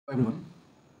Everyone,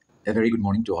 a very good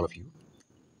morning to all of you.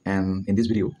 And in this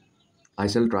video, I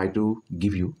shall try to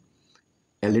give you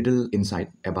a little insight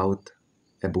about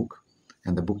a book,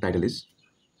 and the book title is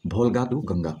Volga to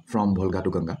Ganga, from Volga to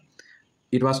Ganga.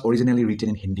 It was originally written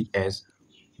in Hindi as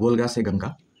Volga se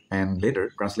Ganga and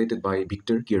later translated by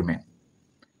Victor Kierman.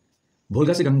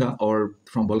 Volga se Ganga, or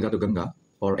From Volga to Ganga,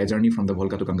 or A Journey from the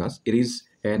Volga to Gangas, it is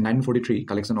a 1943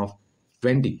 collection of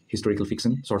 20 historical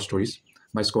fiction short stories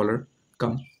by scholar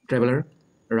come traveler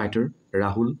writer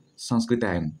Rahul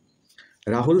Sankrityayan.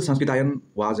 Rahul Sankrityayan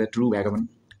was a true vagabond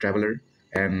traveler,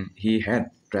 and he had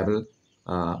traveled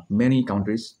many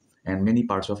countries and many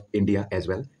parts of India as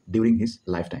well during his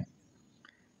lifetime.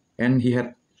 And he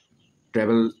had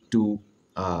traveled to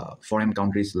foreign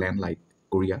countries, land like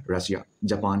Korea, Russia,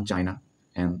 Japan, China,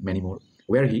 and many more,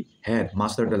 where he had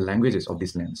mastered the languages of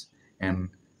these lands,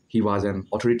 and he was an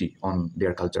authority on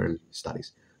their cultural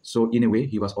studies. So in a way,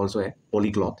 he was also a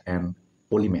polyglot and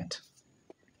polymath.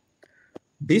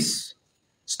 This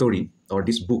story, or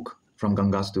this book, from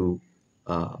Gangas to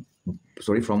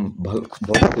from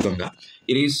Volga to Ganga,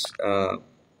 it is a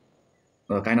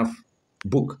kind of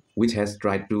book which has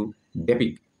tried to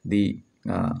depict the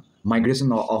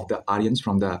migration of the Aryans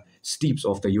from the steppes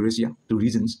of the Eurasia to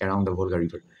regions around the Volga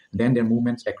River. Then their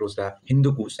movements across the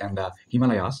Hindu Kush and the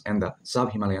Himalayas and the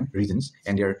sub-Himalayan regions,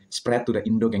 and their spread to the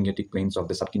Indo-Gangetic plains of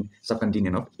the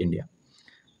subcontinent of India.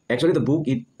 Actually, the book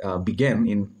began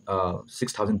in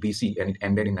 6000 BC and it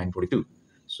ended in 942.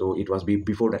 So it was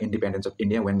before the independence of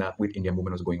India, when the Quit India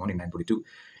movement was going on in 942.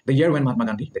 The year when Mahatma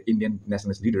Gandhi, the Indian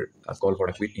nationalist leader, called for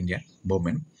the Quit India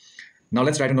movement. Now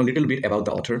let's try to know a little bit about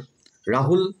the author.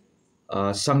 Rahul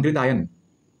Sankrityayan,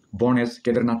 born as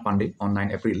Kedarnath Pandey on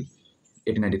 9 April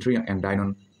 1893 and died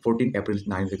on 14 April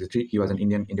 1963. He was an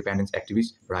Indian independence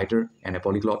activist, writer, and a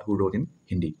polyglot who wrote in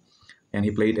Hindi. And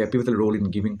he played a pivotal role in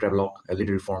giving travelogue a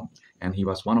literary form. And he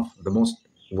was one of the most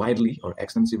widely or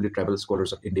extensively traveled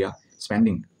scholars of India,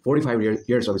 spending 45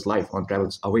 years of his life on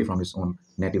travels away from his own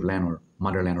native land or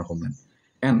motherland or homeland.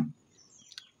 And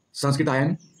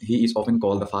Sankrityayan, he is often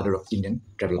called the father of Indian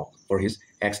travelogue for his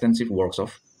extensive works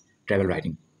of travel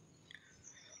writing.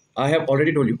 I have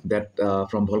already told you that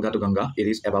from Volga to Ganga, it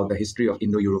is about the history of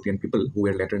Indo-European people who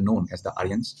were later known as the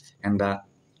Aryans, and the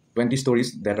 20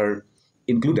 stories that are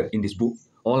included in this book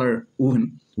all are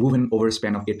woven over a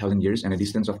span of 8,000 years and a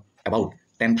distance of about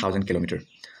 10,000 kilometers.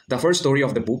 The first story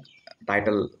of the book,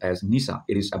 titled as Nisa,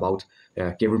 it is about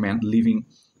caveman living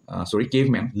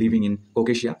in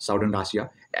Caucasia, southern Russia,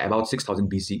 about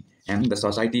 6000 BC, and the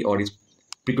society or its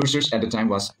precursors at the time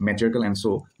was matriarchal, and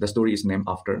so the story is named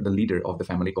after the leader of the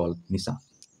family called Nisa.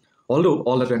 Although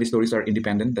all the 20 stories are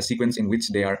independent, the sequence in which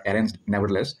they are arranged,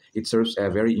 nevertheless, it serves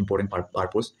a very important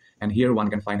purpose. And here one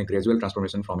can find a gradual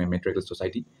transformation from a matriarchal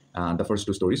society, the first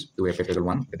two stories, to a patriarchal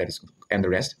one, that is, and the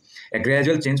rest. A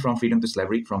gradual change from freedom to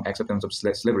slavery, from acceptance of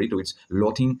slavery to its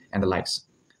loathing and the likes.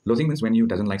 Loathing means when you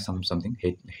doesn't like something,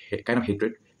 kind of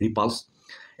hatred, repulse.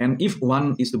 And if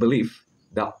one is to believe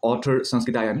the author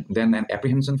Sankrityayan, then an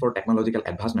apprehension for technological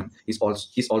advancement is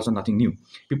also nothing new.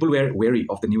 People were wary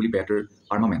of the newly better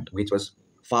armament, which was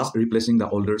fast replacing the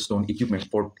older stone equipment.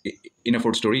 In a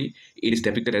fourth story, it is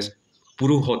depicted as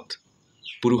Puruhot,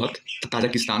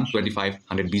 Tajikistan,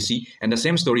 2500 BC. And the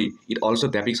same story, it also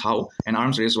depicts how an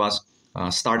arms race was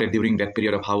started during that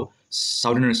period, of how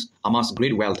Southerners amassed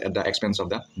great wealth at the expense of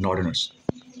the Northerners.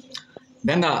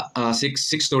 Then the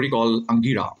sixth story, called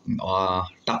Angira,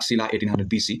 Taxila, 1800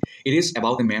 BC. It is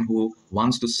about a man who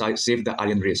wants to save the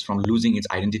Aryan race from losing its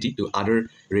identity to other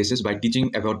races by teaching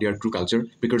about their true culture,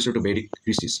 precursor to Vedic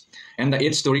rishis. And the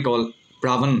eighth story, called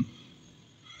Pravahan,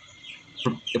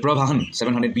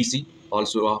 700 BC,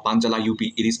 also Panchala, UP.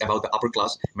 It is about the upper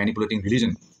class manipulating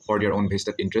religion for their own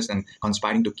vested interest and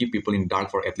conspiring to keep people in dark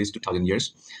for at least 2000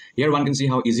 years. Here one can see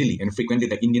how easily and frequently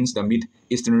the Indians, the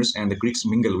Mid-Easterners, and the Greeks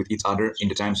mingle with each other in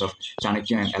the times of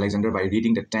Chanakya and Alexander by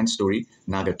reading the 10th story,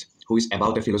 Nagat, who is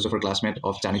about a philosopher classmate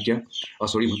of Chanakya,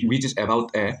 which is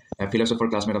about a philosopher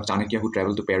classmate of Chanakya who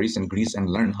traveled to Paris and Greece and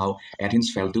learned how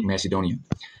Athens fell to Macedonia.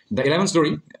 The 11th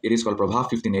story, it is called Prabha,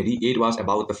 1580. It was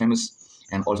about the famous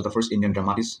and also the first Indian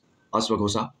dramatist,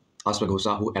 Ashwaghosa,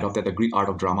 who adopted the Greek art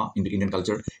of drama into Indian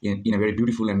culture in a very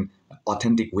beautiful and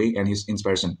authentic way, and his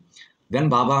inspiration. Then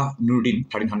Baba Nuruddin,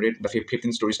 1300, the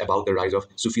 15th story is about the rise of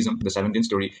Sufism. The 17th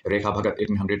story, Rekha Bhagat,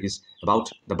 1800, is about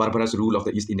the barbarous rule of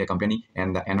the East India Company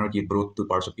and the anarchy it brought to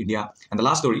parts of India. And the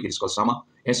last story, it is called Sama,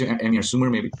 Emir Sumer,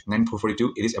 maybe,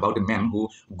 9442. It is about a man who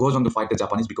goes on to fight the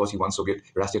Japanese because he wants Soviet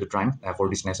Russia to triumph for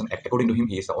this nation. According to him,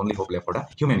 he is the only hope left for the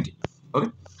humanity. Okay,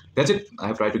 that's it. I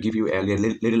have tried to give you a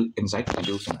little insight. Thank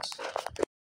you so much.